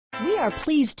We are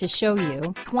pleased to show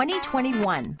you 2020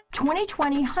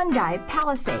 Hyundai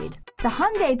Palisade. The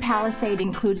Hyundai Palisade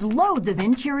includes loads of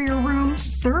interior room,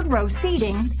 third-row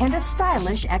seating, and a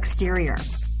stylish exterior.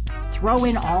 Throw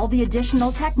in all the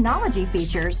additional technology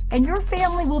features, and your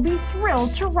family will be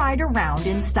thrilled to ride around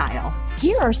in style.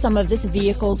 Here are some of this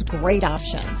vehicle's great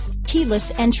options: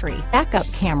 keyless entry, backup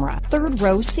camera,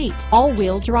 third-row seat,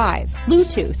 all-wheel drive,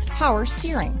 Bluetooth, power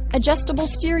steering, adjustable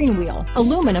steering wheel,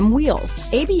 aluminum wheels,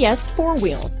 ABS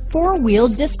four-wheel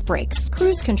disc brakes,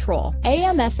 cruise control,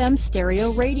 AM/FM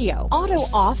stereo radio,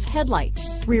 auto-off headlights,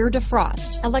 rear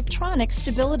defrost, electronic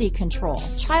stability control,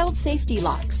 child safety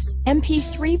locks,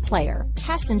 MP3 player,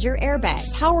 passenger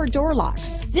airbag, power door locks.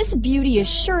 This beauty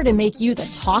is sure to make you the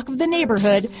talk of the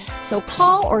neighborhood, so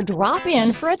call or drop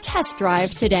in for a test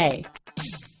drive today.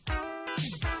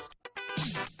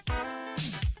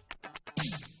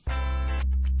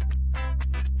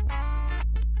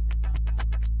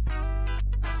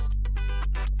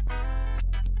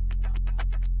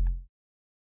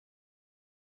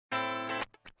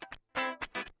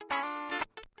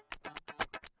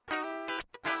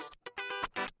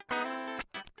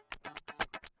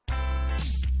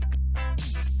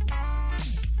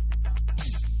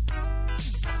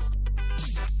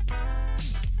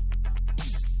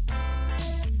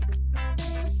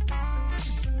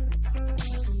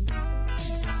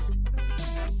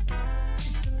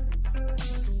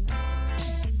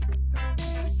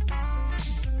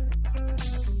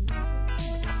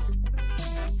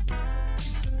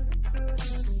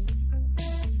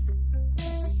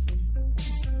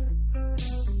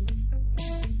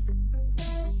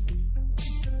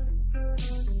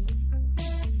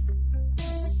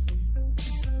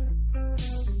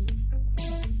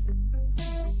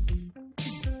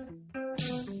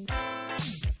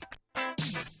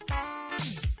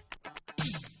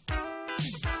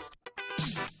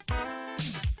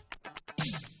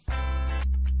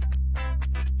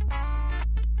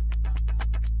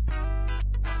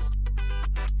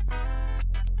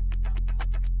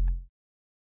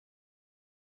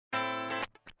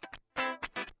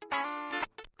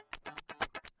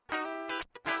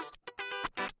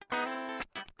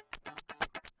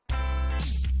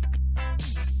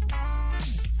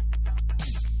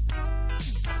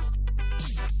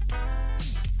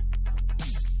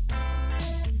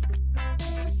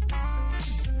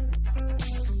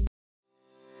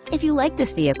 If you like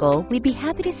this vehicle, we'd be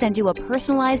happy to send you a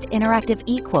personalized interactive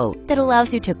e-quote that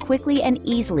allows you to quickly and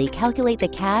easily calculate the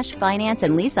cash, finance,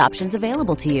 and lease options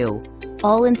available to you.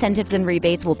 All incentives and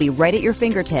rebates will be right at your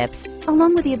fingertips,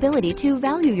 along with the ability to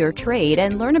value your trade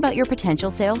and learn about your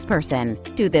potential salesperson.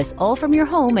 Do this all from your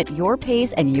home at your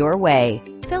pace and your way.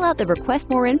 Fill out the Request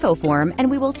More Info form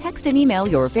and we will text and email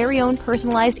your very own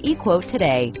personalized e-quote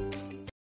today.